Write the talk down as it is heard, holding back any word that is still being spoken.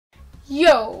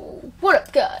Yo, what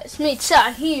up guys? Mates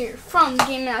here from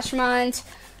GamingMastermines.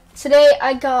 Today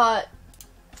I got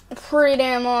a pretty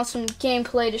damn awesome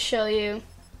gameplay to show you.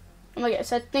 Oh my god,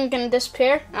 is that thing gonna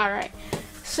disappear? Alright.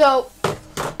 So,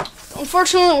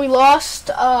 unfortunately we lost,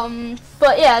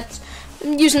 but yeah,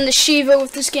 I'm using the Shiva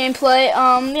with this gameplay.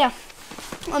 Yeah.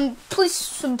 Please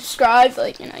subscribe,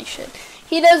 you should.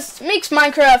 He makes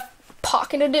Minecraft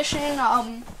Pocket Edition,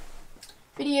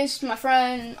 videos, my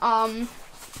friend,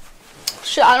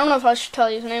 I don't know if I should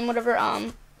tell you his name, whatever,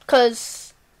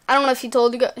 cause I don't know if he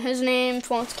told you his name, if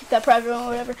he wants to keep that private or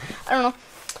whatever, I don't know,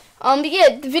 but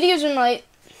yeah, the videos are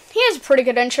he has a pretty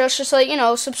good interest, just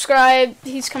subscribe,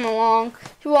 he's coming along,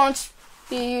 he wants to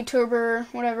be a YouTuber,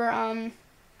 whatever, and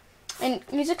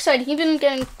he's excited, he's been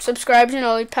getting subscribed,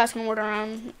 he's passing the word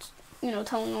around,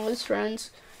 telling all his friends,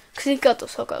 cause he got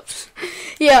those hookups,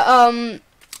 yeah,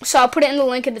 so I'll put it in the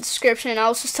link in the description. I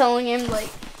was just telling him,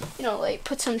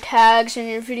 put some tags in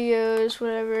your videos,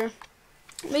 whatever.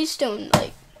 But he's doing,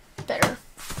 better.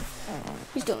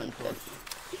 He's doing good.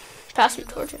 Pass me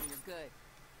towards you.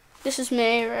 This is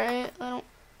me, right? I don't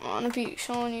want to be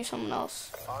showing you someone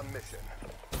else.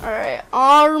 Alright,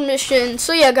 our mission.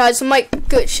 So yeah, guys, the mic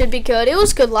should be good. It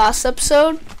was good last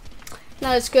episode.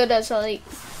 Not as good as, as it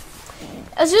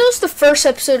was the first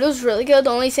episode. It was really good. The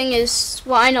only thing is,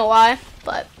 well, I know why.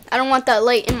 But I don't want that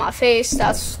light in my face.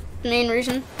 That's the main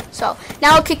reason. So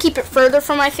now I could keep it further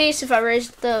from my face if I raise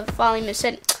the volume a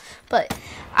bit. But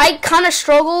I kind of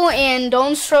struggle and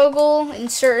don't struggle in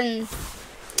certain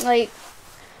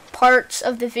parts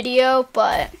of the video.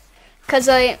 But because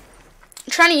I'm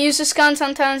trying to use this gun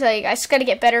sometimes, I just gotta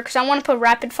get better because I want to put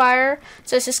rapid fire.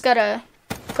 So I just gotta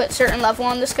put certain level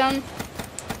on this gun.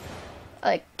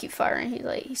 Keep firing.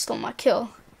 He stole my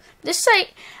kill. This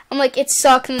I'm it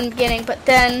sucked in the beginning, but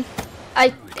then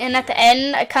at the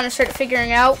end, I kind of started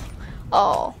figuring out,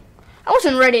 oh, I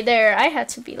wasn't ready there. I had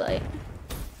to be come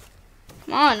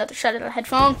on, another shot of the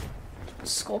headphone.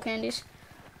 Skull candies.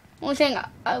 Only thing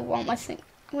I want my thing.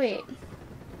 Wait,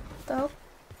 what the hell?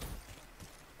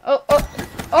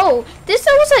 Oh, this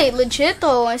was legit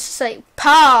though. It's just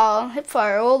pow, hip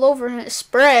fire all over and it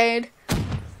sprayed.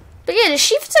 But yeah, the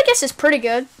Shivas I guess is pretty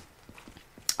good.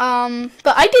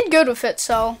 But I did good with it,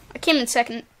 so I came in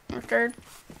second or third.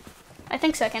 I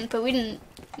think second, but we didn't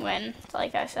win,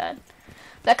 like I said.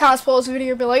 That kind of spoils the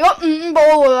video, be like,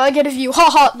 oh, I get a view,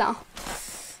 haha, no.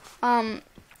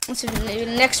 Let's see, maybe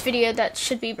the next video that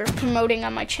should be promoting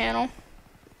on my channel.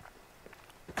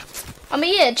 But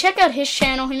yeah, check out his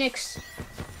channel, it's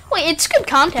good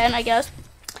content, I guess.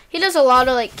 He does a lot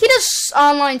of, he does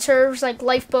online serves,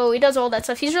 Lifeboat, he does all that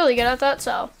stuff, he's really good at that,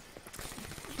 so.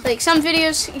 Some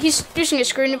videos, he's using a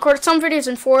screen recorder. Some videos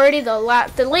in 480.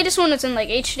 The latest one is in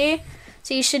HD,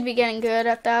 so he should be getting good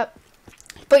at that.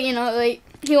 But he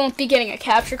won't be getting a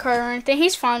capture card or anything.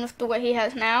 He's fine with the way he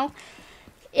has now.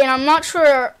 And I'm not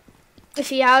sure if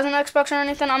he has an Xbox or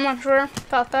anything. I'm not sure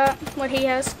about that. What he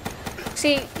has.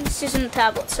 See, he's using the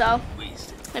tablet, so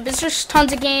there's just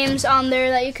tons of games on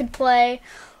there that you could play.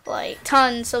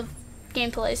 Tons of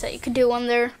gameplays that you could do on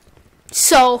there.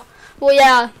 So. Well,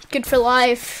 yeah, good for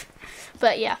life,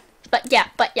 but yeah. He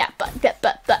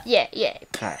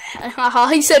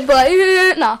said, but,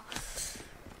 no.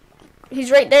 He's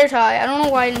right there, Ty. I don't know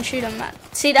why I didn't shoot him.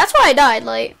 See, that's why I died,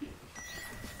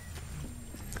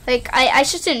 I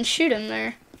just didn't shoot him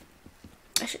there.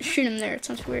 I should shoot him there, it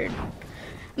sounds weird.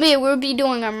 But yeah, we'll be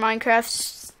doing our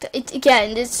Minecraft,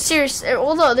 again, it's serious,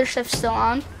 all the other stuff's still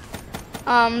on.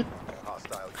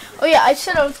 Oh yeah, I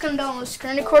said I was gonna download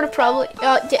screen recorder probably,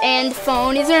 and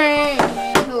phone. Is there any?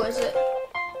 Who is it?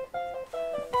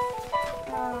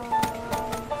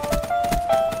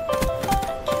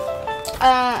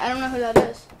 I don't know who that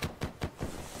is.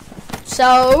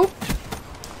 So,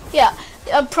 yeah,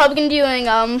 I'm probably gonna be doing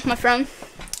my friend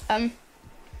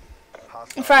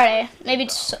Friday. Maybe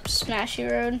just Smashy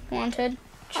Road Wanted.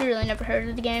 She really never heard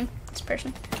of the game. This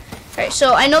person. Alright,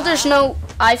 so I know there's no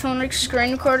iPhone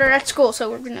screen recorder at school, so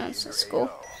we're gonna at school.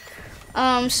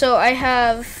 So I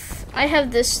have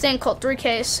this thing called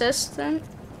 3K Assistant.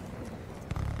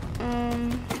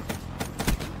 Come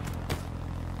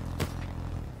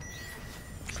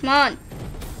on.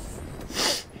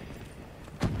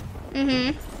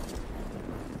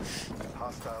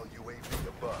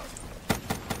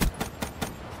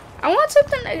 I want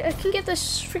something I can get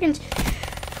this freaking.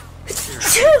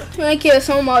 Thank you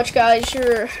so much, guys.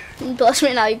 You're bless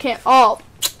me now. You can't. Oh,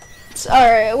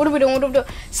 alright. What are we doing?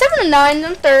 7 and 9.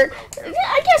 I'm third.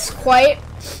 I guess quite.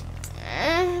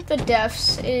 The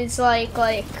deaths is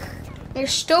you're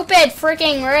stupid,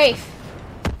 freaking Rafe.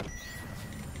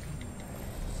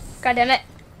 God damn it.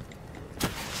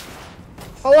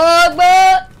 Allah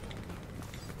Akbar.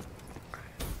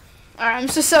 Alright, I'm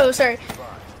so sorry.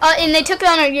 And they took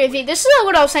down our UAV. This is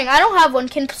what I was saying. I don't have one.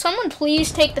 Can someone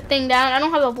please take the thing down? I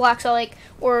don't have a black cell, like,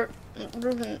 or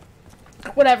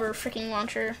whatever freaking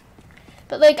launcher.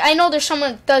 But like, I know there's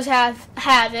someone that does have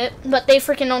it, but they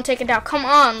freaking don't take it down. Come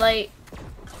on, like,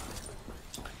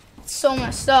 it's so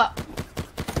messed up.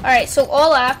 All right, so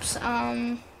all apps.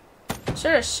 Is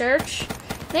there a search?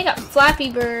 They got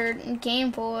Flappy Bird, Game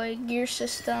Boy, Gear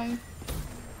System.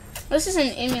 This is an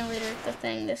emulator, the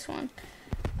thing. This one.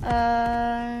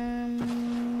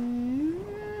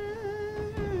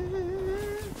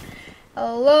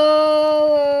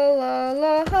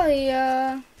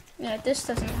 Yeah, this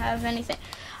doesn't have anything.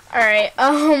 Alright,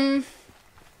 come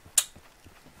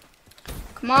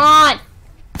on.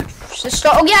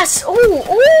 Oh, yes.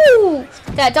 Ooh.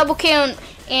 That double kill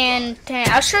and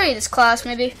I'll show you this class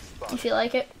maybe if you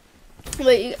like it. But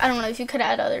I don't know if you could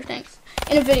add other things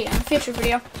in a video, in a future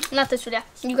video. Not this video.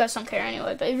 You guys don't care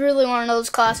anyway. But if you really want to know this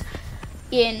class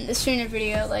in the sooner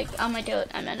video, like, I might do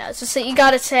it. I mean, it's just that you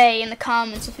gotta say in the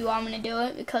comments if you want me to do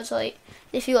it, because like,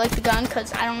 if you like the gun,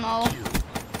 because I don't know.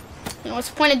 You know, what's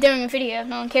the point of doing a video if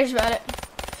no one cares about it?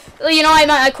 Well, you know,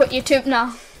 I quit YouTube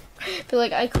now. Feel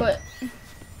like I quit.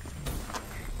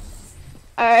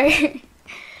 Alright.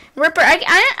 Ripper,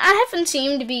 I haven't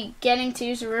seemed to be getting to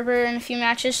use a Ripper in a few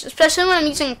matches, especially when I'm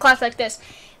using a class like this.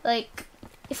 Like,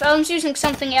 if I was using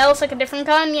something else, like a different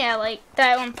gun, yeah, like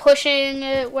that one, pushing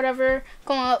it, whatever,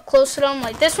 going up close to them.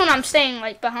 Like this one, I'm staying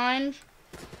like behind.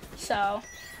 So,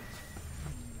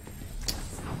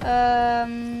 yeah,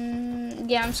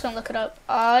 I'm just gonna look it up.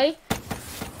 iPhone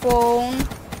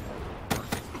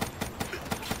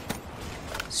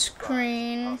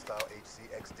screen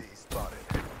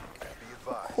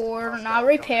record, not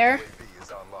repair.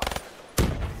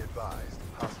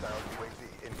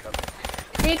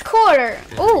 Recorder.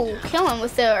 Ooh, kill him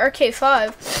with the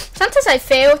RK5. Sometimes I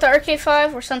fail with the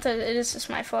RK5, or sometimes it is just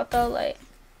my fault though. Like,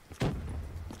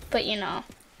 but you know.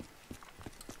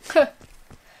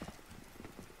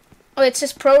 Oh, it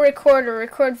says Pro Recorder,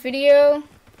 record video.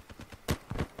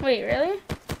 Wait, really?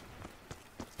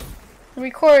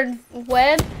 Record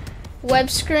web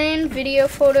screen, video,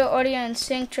 photo, audio, and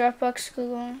sync, Dropbox,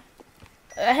 Google.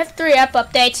 I have 3 app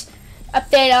updates.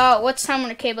 Update, what's time when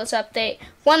the cables update?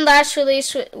 One last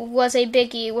release was a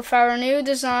biggie. With our new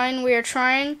design, we are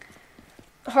trying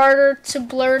harder to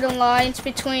blur the lines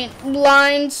between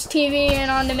lines, TV, and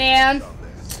on demand.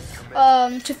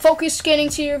 To focus getting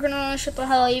to your gonna shut the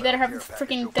hell. You better have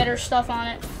freaking better stuff on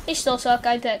it. They still suck,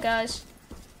 I bet, guys.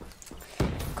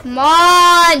 Come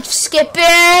on, skip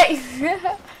it.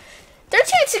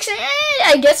 13, 16,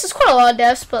 I guess it's quite a lot of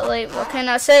deaths, but like, what can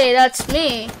I say? That's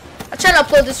me. I'll try to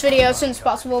upload this video as soon as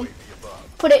possible.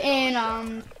 Put it in,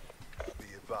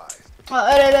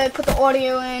 edit, put the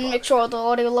audio in, make sure all the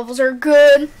audio levels are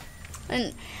good.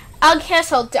 And I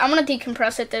guess I'm gonna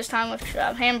decompress it this time with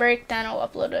Handbrake, then I'll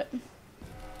upload it.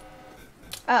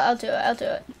 I'll do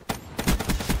it.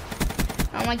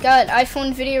 Oh my god,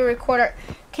 iPhone video recorder.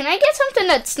 Can I get something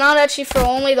that's not actually for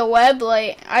only the web?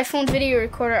 Like, iPhone video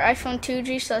recorder, iPhone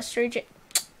 2G/3G.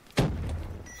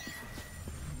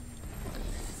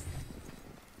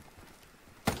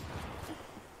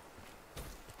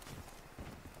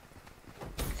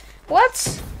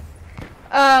 What?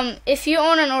 If you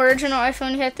own an original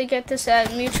iPhone, you have to get this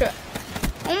at Mutual.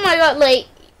 Oh my god, like,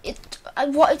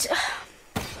 what?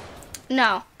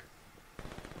 No.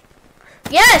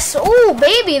 Yes! Oh,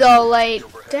 baby, though, like,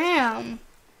 damn.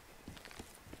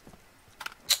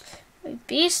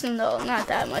 Beastin', though, not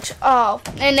that much. Oh,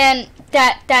 and then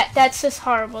that's just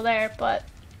horrible there, but,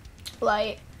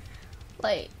 like,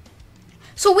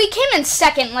 so we came in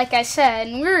second, like I said,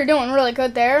 and we were doing really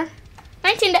good there.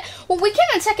 19, well, we came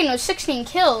in second with 16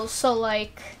 kills, so,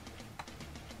 like,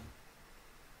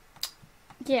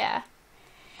 yeah.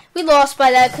 We lost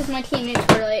by that because my teammates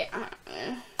were, like,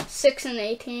 6 and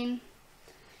 18.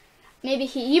 Maybe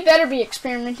you better be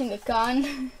experimenting with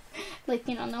gun. Like,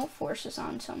 you know, no forces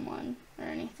on someone or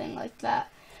anything like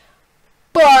that.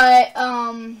 But,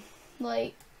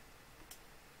 like,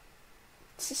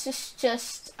 it's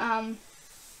just,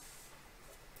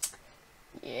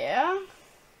 yeah.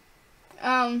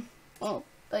 Well,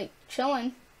 like,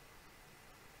 chilling.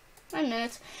 9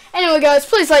 minutes. Anyway, guys,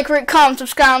 please like, rate, comment,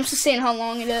 subscribe. I'm just seeing how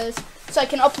long it is, so I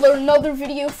can upload another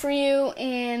video for you.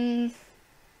 And,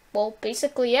 well,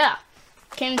 basically, yeah.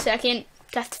 Came in second,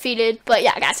 got defeated. But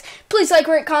yeah, guys, please like,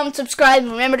 rate, comment, subscribe.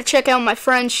 And remember to check out my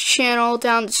friend's channel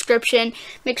down in the description.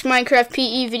 Makes Minecraft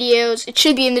PE videos. It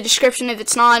should be in the description. If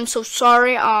it's not, I'm so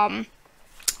sorry.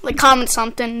 Like, comment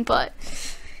something, but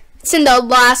it's in the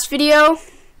last video.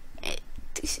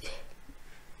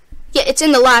 Yeah, it's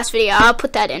in the last video. I'll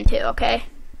put that in too, okay?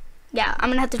 Yeah, I'm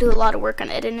gonna have to do a lot of work on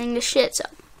editing this shit, so.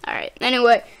 Alright,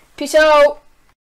 anyway, peace out.